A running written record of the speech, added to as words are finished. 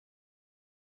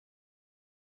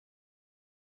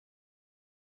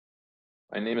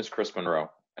My name is Chris Monroe,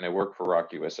 and I work for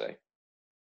ROC USA.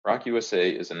 ROC USA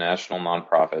is a national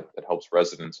nonprofit that helps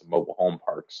residents of mobile home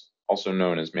parks, also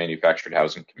known as manufactured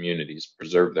housing communities,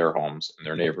 preserve their homes and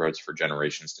their neighborhoods for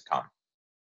generations to come.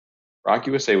 ROC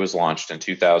USA was launched in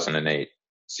 2008,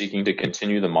 seeking to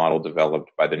continue the model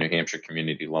developed by the New Hampshire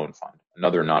Community Loan Fund,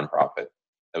 another nonprofit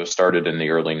that was started in the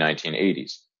early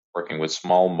 1980s, working with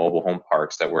small mobile home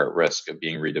parks that were at risk of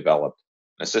being redeveloped,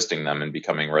 assisting them in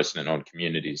becoming resident-owned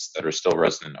communities that are still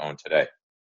resident-owned today.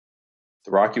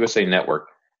 The ROC USA network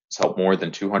has helped more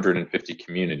than 250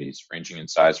 communities, ranging in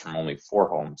size from only 4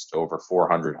 homes to over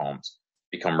 400 homes,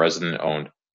 become resident-owned,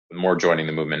 with more joining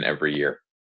the movement every year.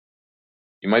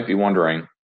 You might be wondering,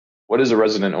 what is a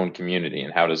resident-owned community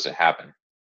and how does it happen?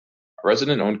 A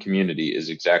resident-owned community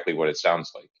is exactly what it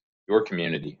sounds like, your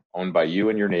community, owned by you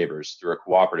and your neighbors through a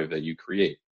cooperative that you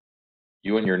create.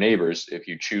 You and your neighbors, if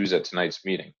you choose at tonight's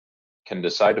meeting, can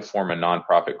decide to form a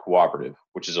nonprofit cooperative,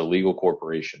 which is a legal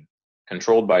corporation,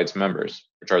 controlled by its members,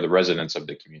 which are the residents of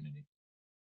the community.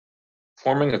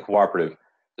 Forming a cooperative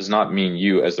does not mean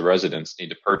you as the residents need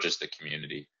to purchase the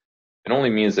community. It only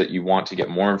means that you want to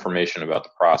get more information about the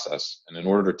process, and in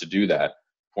order to do that,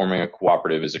 forming a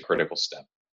cooperative is a critical step.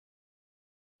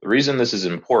 The reason this is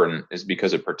important is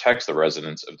because it protects the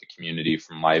residents of the community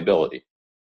from liability.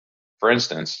 For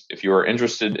instance, if you are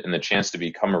interested in the chance to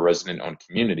become a resident-owned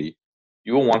community,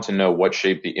 you will want to know what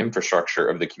shape the infrastructure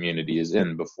of the community is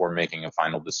in before making a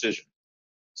final decision,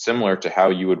 similar to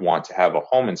how you would want to have a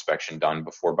home inspection done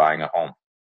before buying a home.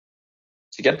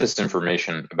 To get this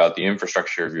information about the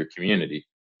infrastructure of your community,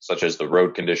 such as the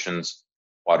road conditions,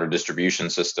 water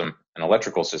distribution system, and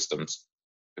electrical systems,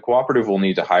 the cooperative will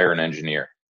need to hire an engineer.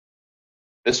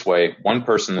 This way, one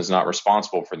person is not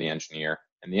responsible for the engineer,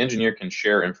 and the engineer can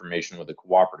share information with the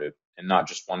cooperative and not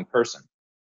just one person.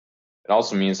 It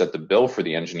also means that the bill for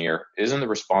the engineer isn't the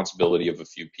responsibility of a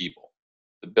few people.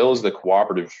 The bill is the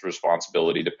cooperative's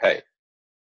responsibility to pay.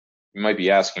 You might be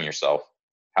asking yourself,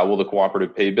 how will the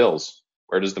cooperative pay bills?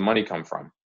 Where does the money come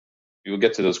from? We will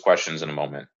get to those questions in a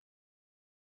moment.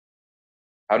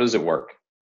 How does it work?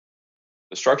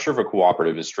 The structure of a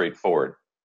cooperative is straightforward.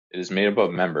 It is made up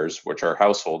of members, which are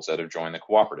households that have joined the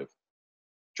cooperative.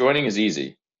 Joining is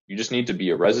easy. You just need to be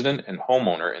a resident and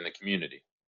homeowner in the community.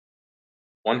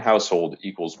 One household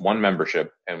equals one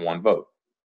membership and one vote.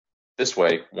 This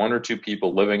way, 1 or 2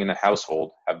 people living in a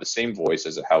household have the same voice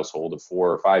as a household of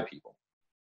 4 or 5 people.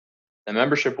 The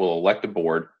membership will elect a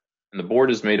board, and the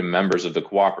board is made of members of the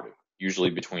cooperative, usually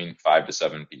between 5 to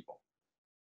 7 people.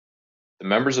 The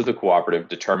members of the cooperative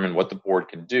determine what the board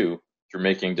can do through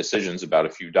making decisions about a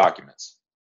few documents.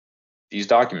 These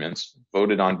documents,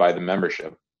 voted on by the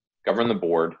membership, govern the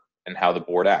board and how the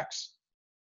board acts.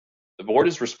 The board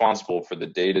is responsible for the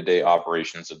day-to-day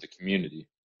operations of the community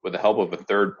with the help of a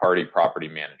third-party property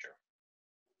manager.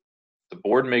 The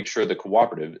board makes sure the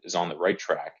cooperative is on the right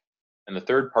track, and the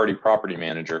third-party property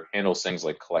manager handles things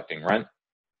like collecting rent,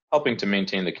 helping to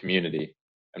maintain the community,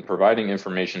 and providing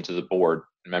information to the board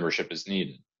when membership is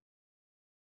needed.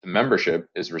 The membership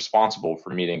is responsible for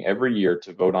meeting every year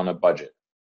to vote on a budget,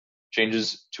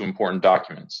 changes to important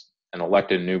documents, and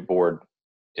elect a new board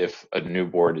if a new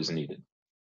board is needed.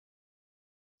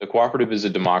 The cooperative is a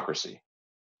democracy,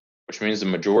 which means the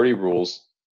majority rules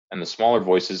and the smaller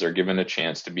voices are given a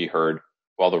chance to be heard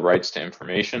while the rights to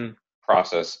information,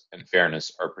 process, and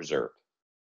fairness are preserved.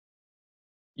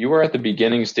 You are at the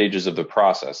beginning stages of the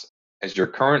process as your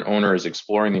current owner is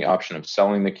exploring the option of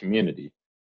selling the community.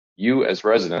 You as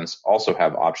residents also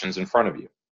have options in front of you.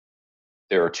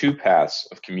 There are 2 paths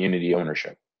of community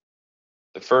ownership.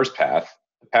 The first path,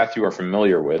 the path you are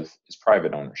familiar with, is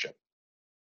private ownership.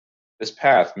 This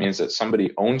path means that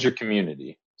somebody owns your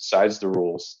community, decides the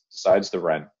rules, decides the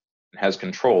rent, and has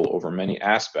control over many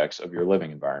aspects of your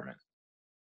living environment.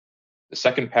 The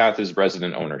second path is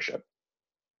resident ownership.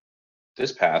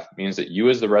 This path means that you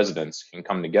as the residents can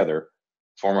come together,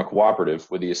 form a cooperative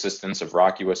with the assistance of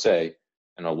ROC USA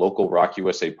and a local ROC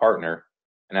USA partner,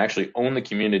 and actually own the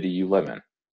community you live in.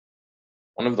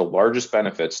 One of the largest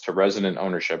benefits to resident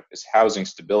ownership is housing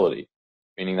stability,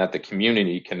 meaning that the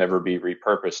community can never be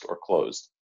repurposed or closed.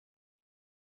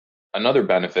 Another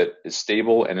benefit is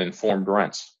stable and informed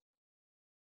rents.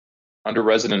 Under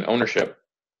resident ownership,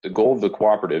 the goal of the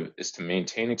cooperative is to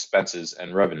maintain expenses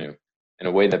and revenue in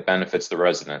a way that benefits the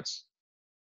residents.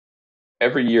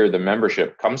 Every year, the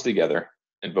membership comes together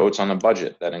and votes on a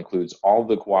budget that includes all of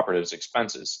the cooperative's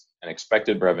expenses and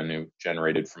expected revenue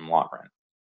generated from lot rent.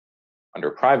 Under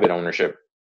private ownership,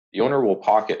 the owner will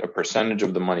pocket a percentage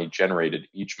of the money generated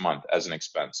each month as an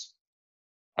expense.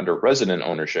 Under resident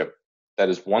ownership, that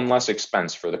is one less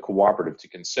expense for the cooperative to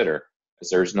consider, as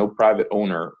there is no private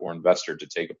owner or investor to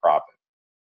take a profit.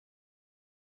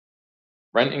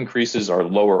 Rent increases are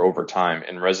lower over time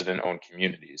in resident-owned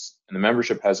communities, and the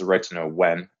membership has the right to know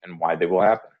when and why they will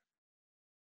happen.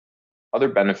 Other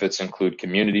benefits include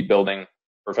community building,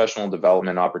 professional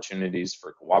development opportunities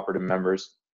for cooperative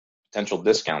members, potential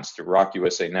discounts through ROC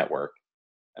USA Network,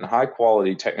 and a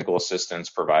high-quality technical assistance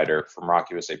provider from ROC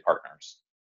USA partners.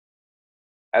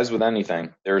 As with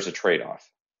anything, there is a trade-off.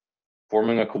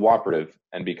 Forming a cooperative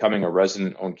and becoming a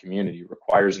resident-owned community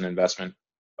requires an investment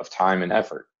of time and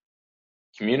effort.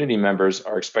 Community members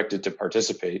are expected to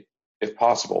participate, if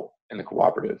possible, in the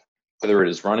cooperative, whether it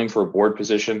is running for a board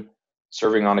position,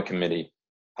 serving on a committee,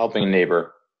 helping a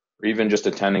neighbor, or even just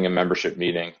attending a membership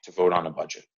meeting to vote on a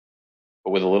budget.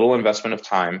 But with a little investment of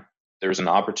time, there is an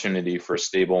opportunity for a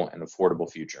stable and affordable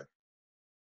future.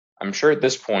 I'm sure at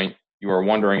this point you are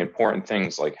wondering important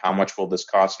things like how much will this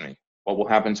cost me? What will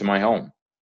happen to my home?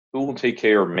 Who will take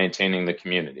care of maintaining the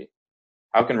community?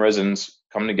 How can residents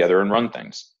come together and run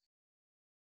things?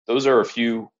 Those are a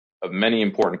few of many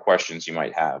important questions you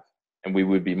might have, and we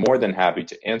would be more than happy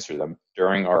to answer them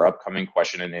during our upcoming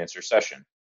question and answer session.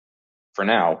 For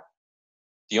now,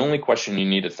 the only question you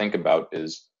need to think about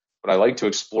is, would I like to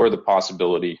explore the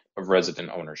possibility of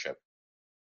resident ownership?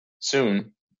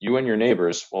 Soon, you and your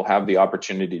neighbors will have the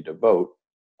opportunity to vote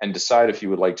and decide if you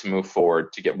would like to move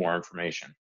forward to get more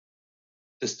information.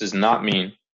 This does not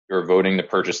mean you are voting to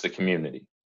purchase the community.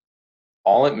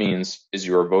 All it means is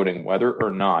you are voting whether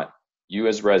or not you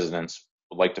as residents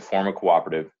would like to form a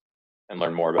cooperative and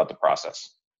learn more about the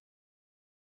process.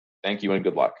 Thank you and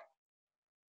good luck.